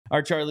All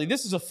right, Charlie,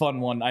 this is a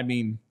fun one. I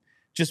mean,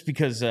 just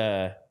because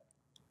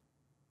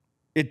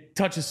it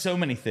touches so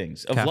many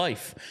things of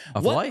life.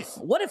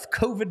 What if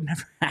COVID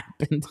never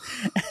happened?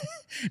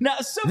 Now,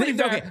 so many.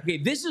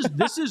 Okay. This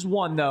is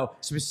one though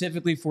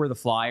specifically for the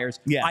Flyers.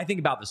 Yeah. I think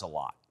about this a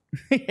lot.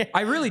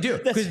 I really do,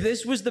 because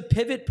this was the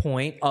pivot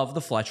point of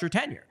the Fletcher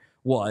tenure.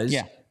 Was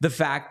the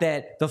fact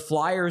that the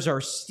Flyers are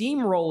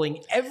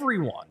steamrolling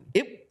everyone.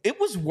 It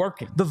was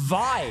working. The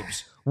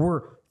vibes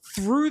were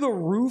through the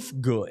roof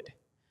good.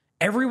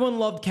 Everyone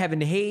loved Kevin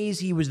Hayes.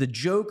 He was the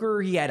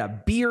Joker. He had a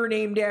beer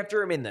named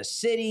after him in the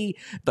city.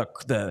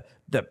 The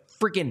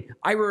freaking,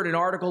 I wrote an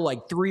article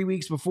like 3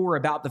 weeks before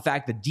about the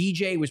fact that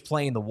DJ was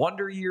playing the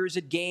Wonder Years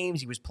at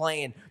games. He was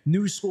playing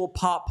New School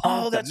Pop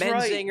Punk. Oh, that's the Men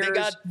right. Singers. They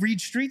got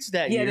Reed Streets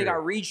that year. Yeah, they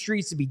got Reed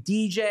Streets to be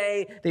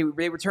DJ. They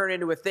were turning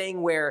into a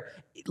thing where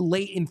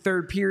late in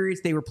third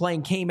periods, they were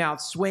playing Came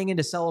Out Swinging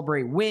to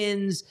celebrate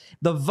wins.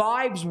 The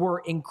vibes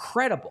were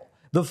incredible.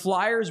 The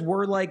Flyers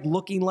were like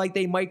looking like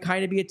they might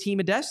kind of be a team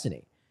of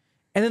destiny.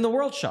 And then the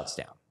world shuts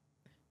down.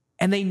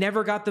 And they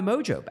never got the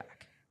mojo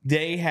back.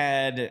 They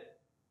had,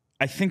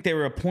 I think they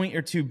were a point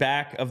or two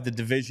back of the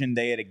division.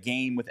 They had a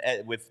game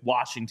with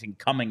Washington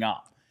coming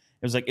up.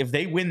 It was like, if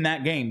they win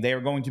that game, they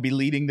are going to be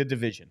leading the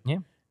division. Yeah.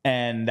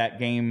 And that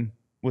game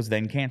was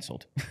then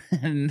canceled.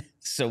 And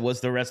so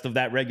was the rest of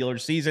that regular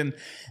season.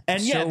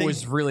 And so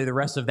was really the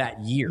rest of that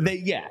year.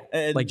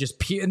 Like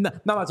just, I'm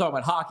not talking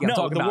about hockey. I'm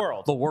talking about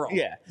world. The world.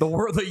 Yeah.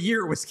 The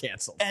year was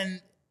canceled.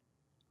 And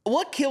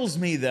what kills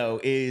me, though,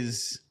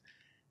 is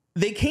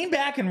they came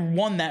back and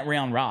won that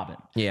round robin.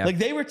 Yeah. Like,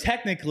 they were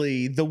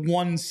technically the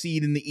 1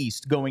 seed in the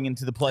East going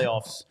into the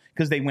playoffs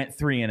because they went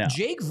 3-0.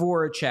 Jake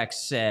Voracek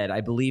said,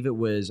 I believe it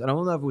was, I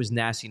don't know if it was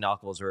Nasty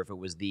Knuckles or if it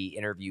was the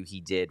interview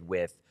he did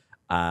with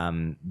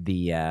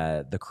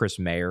the Chris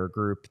Mayer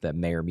group, the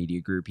Mayer Media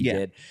group he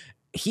did.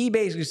 He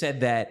basically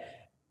said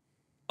that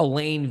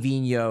Alain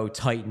Vigneault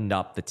tightened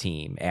up the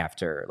team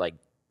after, like,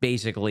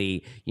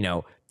 basically,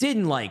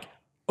 didn't like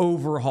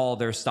overhaul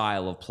their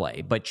style of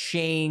play, but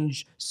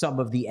change some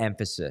of the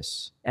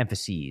emphases,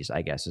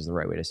 I guess is the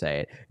right way to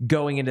say it,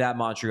 going into that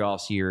Montreal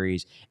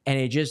series. And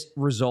it just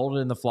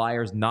resulted in the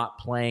Flyers not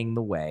playing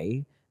the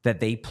way that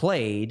they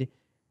played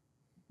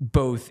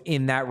both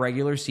in that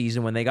regular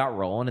season when they got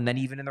rolling, and then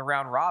even in the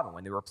round robin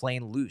when they were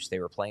playing loose, they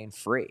were playing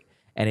free.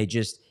 And it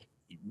just,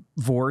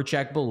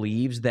 Voracek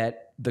believes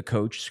that the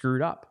coach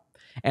screwed up.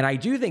 And I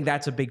do think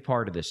that's a big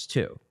part of this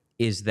too,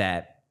 is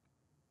that,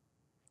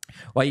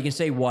 well, you can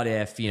say, what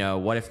if no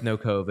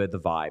COVID, the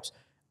vibes.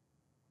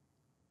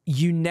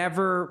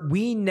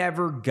 We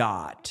never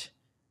got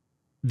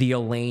the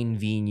Alain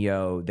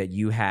Vigneault that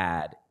you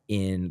had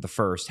in the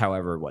first,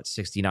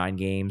 69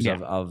 games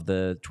of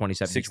the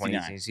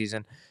 2017-2018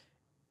 season.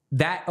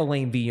 That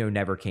Alain Vigneault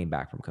never came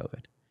back from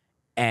COVID.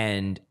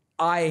 And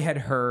I had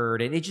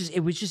heard, and it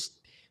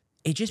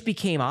just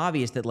became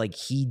obvious that, like,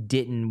 he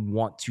didn't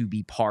want to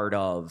be part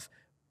of,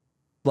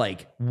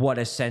 like, what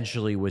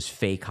essentially was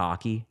fake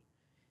hockey.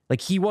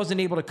 Like, he wasn't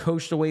able to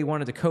coach the way he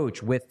wanted to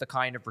coach with the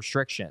kind of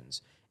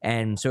restrictions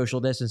and social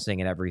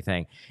distancing and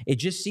everything. It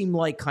just seemed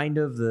like kind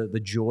of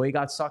the joy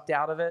got sucked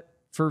out of it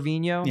for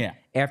Vigneault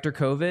after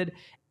COVID.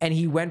 And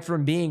he went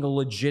from being a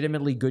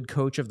legitimately good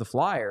coach of the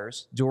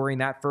Flyers during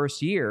that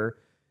first year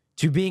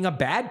to being a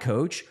bad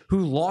coach who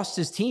lost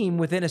his team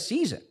within a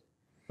season.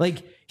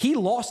 Like, he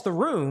lost the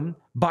room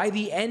by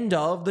the end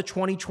of the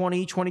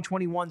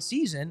 2020-2021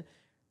 season.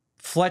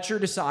 Fletcher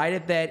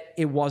decided that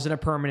it wasn't a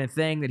permanent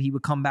thing, that he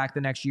would come back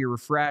the next year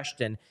refreshed,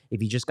 and if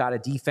he just got a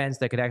defense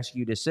that could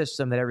execute his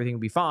system, that everything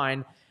would be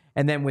fine.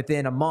 And then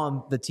within a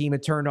month, the team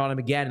had turned on him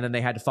again, and then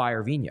they had to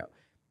fire Vigneault.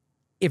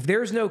 If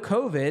there's no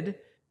COVID,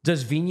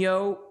 does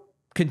Vigneault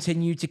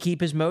continue to keep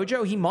his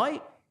mojo? He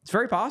might. It's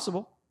very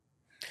possible.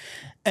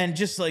 And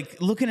just like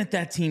looking at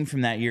that team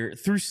from that year,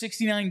 through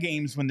 69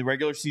 games when the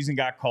regular season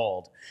got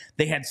called,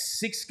 they had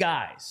 6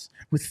 guys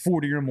with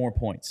 40 or more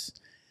points.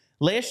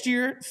 Last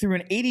year, through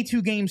an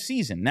 82-game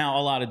season, now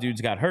a lot of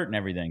dudes got hurt and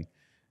everything,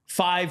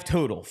 5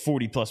 total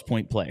 40-plus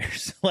point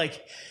players.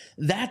 Like,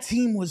 that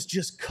team was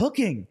just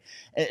cooking.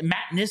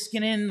 Matt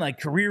Niskanen, like,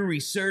 career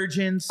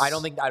resurgence. I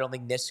don't think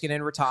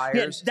Niskanen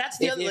retires. Yeah, that's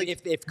the other, like,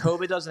 if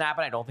COVID doesn't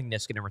happen, I don't think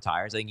Niskanen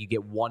retires. I think you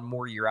get one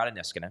more year out of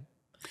Niskanen.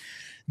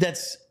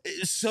 That's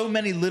so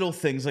many little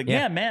things. Like,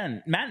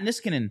 man, Matt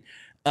Niskanen,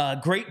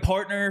 great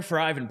partner for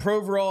Ivan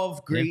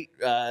Provorov, great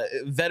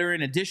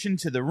veteran addition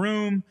to the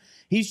room.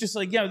 He's just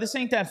like, this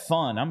ain't that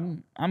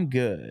fun. I'm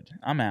good.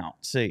 I'm out.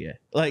 See ya.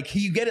 Like,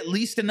 you get at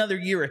least another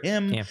year of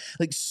him. Yeah.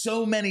 Like,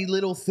 so many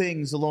little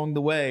things along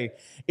the way.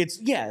 It's,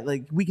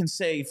 like, we can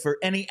say for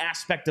any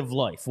aspect of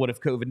life, what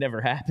if COVID never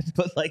happened?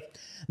 But, like,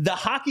 the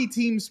hockey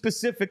team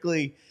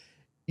specifically,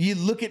 you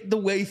look at the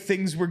way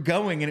things were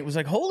going, and it was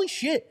like, holy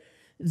shit.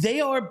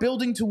 They are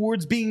building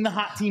towards being the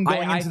hot team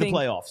going into the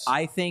playoffs.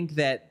 I think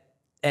that,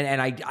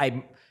 and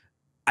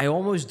I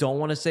almost don't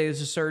want to say this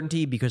a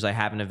certainty because I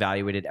haven't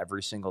evaluated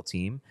every single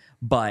team,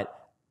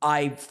 but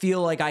I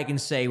feel like I can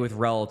say with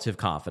relative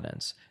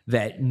confidence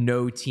that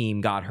no team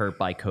got hurt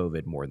by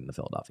COVID more than the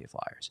Philadelphia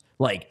Flyers.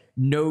 Like,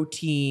 no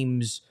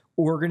teams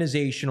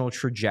organizational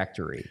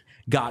trajectory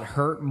got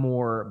hurt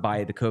more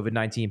by the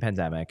COVID-19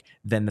 pandemic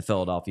than the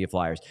Philadelphia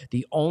Flyers.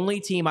 The only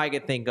team I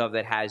could think of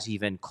that has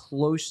even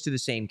close to the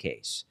same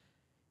case,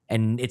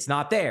 and it's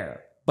not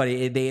there, but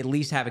they at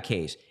least have a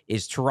case,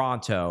 is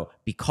Toronto,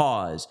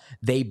 because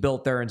they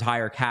built their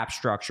entire cap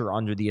structure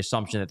under the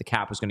assumption that the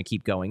cap was going to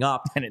keep going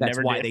up. And that's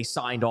why they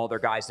signed all their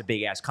guys to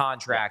big-ass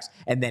contracts,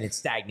 and then it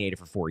stagnated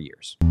for 4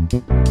 years. We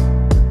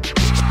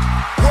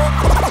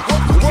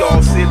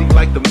all silly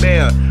like the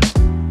mayor.